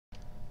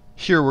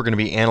Here we're going to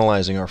be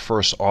analyzing our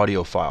first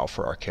audio file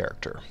for our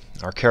character.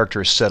 Our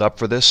character is set up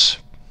for this.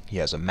 He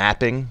has a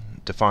mapping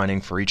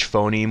defining for each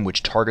phoneme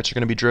which targets are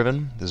going to be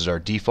driven. This is our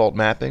default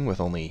mapping with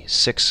only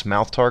 6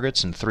 mouth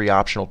targets and 3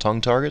 optional tongue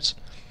targets.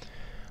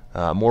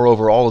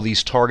 Moreover, all of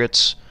these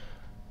targets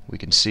we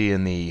can see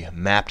in the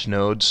mapped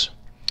nodes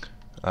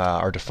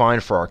are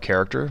defined for our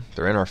character.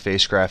 They're in our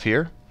face graph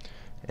here,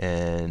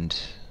 and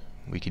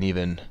we can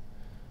even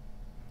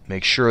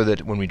make sure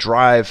that when we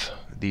drive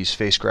these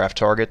face graph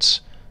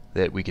targets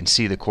that we can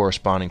see the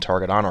corresponding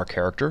target on our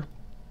character.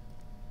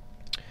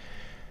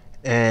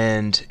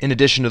 And in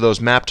addition to those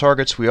map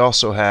targets, we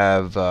also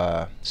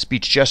have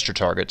speech gesture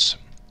targets,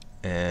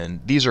 and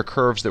these are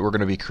curves that we're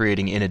going to be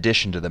creating in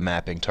addition to the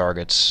mapping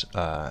targets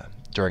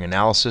during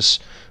analysis.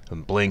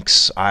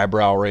 Blinks,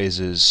 eyebrow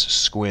raises,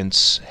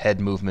 squints,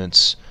 head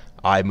movements,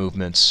 eye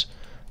movements,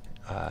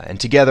 and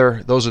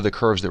together those are the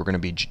curves that we're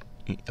going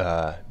to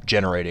be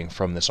generating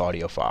from this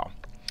audio file.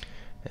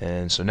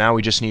 And so now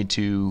we just need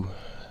to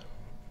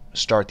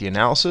start the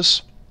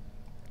analysis.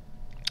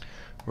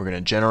 We're going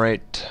to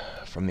generate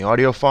from the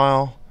audio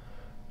file,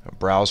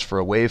 browse for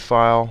a wave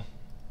file,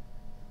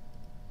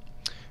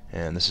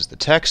 and this is the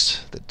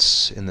text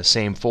that's in the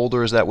same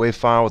folder as that wave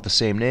file with the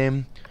same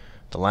name.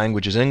 The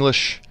language is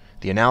English.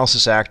 The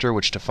analysis actor,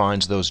 which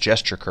defines those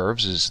gesture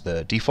curves, is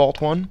the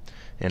default one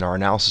in our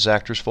analysis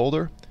actors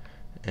folder,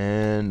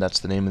 and that's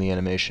the name of the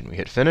animation. We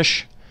hit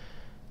finish,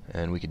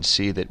 and we can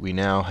see that we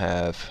now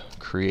have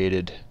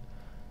created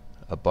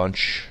a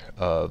bunch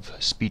of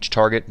speech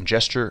target and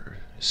gesture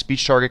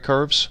speech target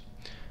curves,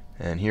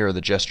 and here are the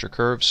gesture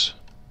curves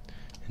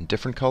in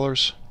different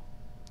colors.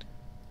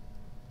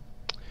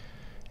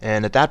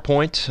 And at that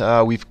point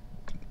we've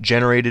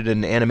generated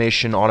an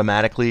animation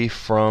automatically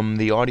from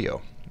the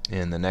audio.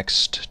 In the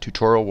next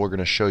tutorial we're going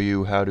to show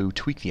you how to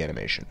tweak the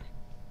animation.